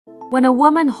When a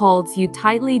woman holds you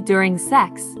tightly during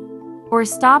sex, or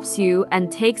stops you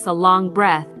and takes a long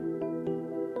breath,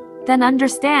 then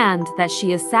understand that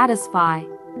she is satisfied.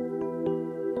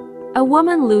 A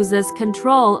woman loses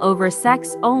control over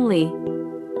sex only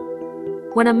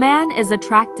when a man is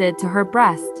attracted to her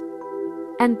breast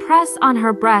and press on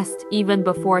her breast even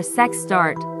before sex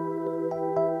start.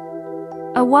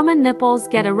 A woman's nipples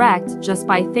get erect just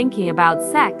by thinking about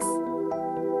sex.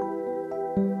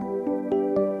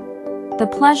 The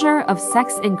pleasure of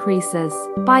sex increases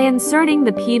by inserting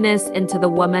the penis into the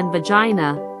woman's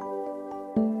vagina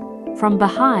from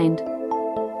behind.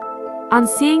 On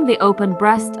seeing the open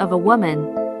breast of a woman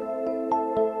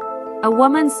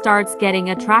starts getting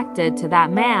attracted to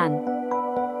that man.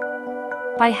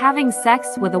 By having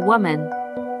sex with a woman,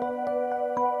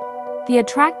 the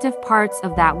attractive parts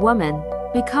of that woman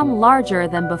become larger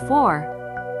than before.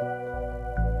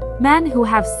 Men who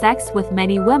have sex with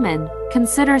many women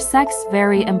consider sex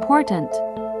very important.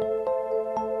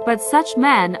 But such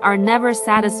men are never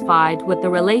satisfied with the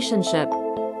relationship.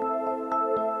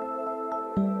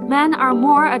 Men are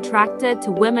more attracted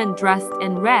to women dressed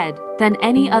in red than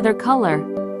any other color.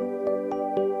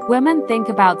 Women think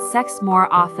about sex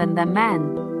more often than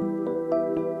men.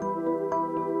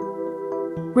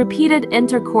 Repeated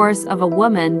intercourse of a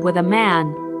woman with a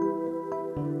man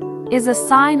is a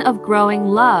sign of growing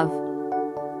love.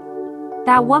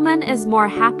 That woman is more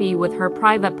happy with her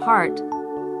private part.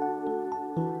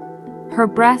 Her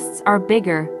breasts are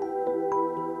bigger.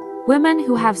 Women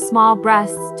who have small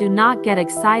breasts do not get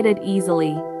excited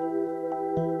easily.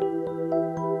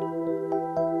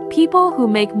 People who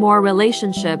make more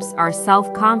relationships are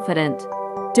self-confident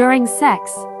during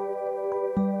sex.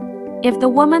 If the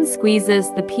woman squeezes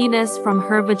the penis from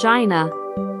her vagina,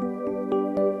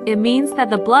 it means that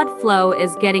the blood flow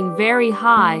is getting very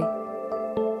high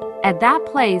at that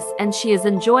place and she is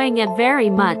enjoying it very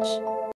much.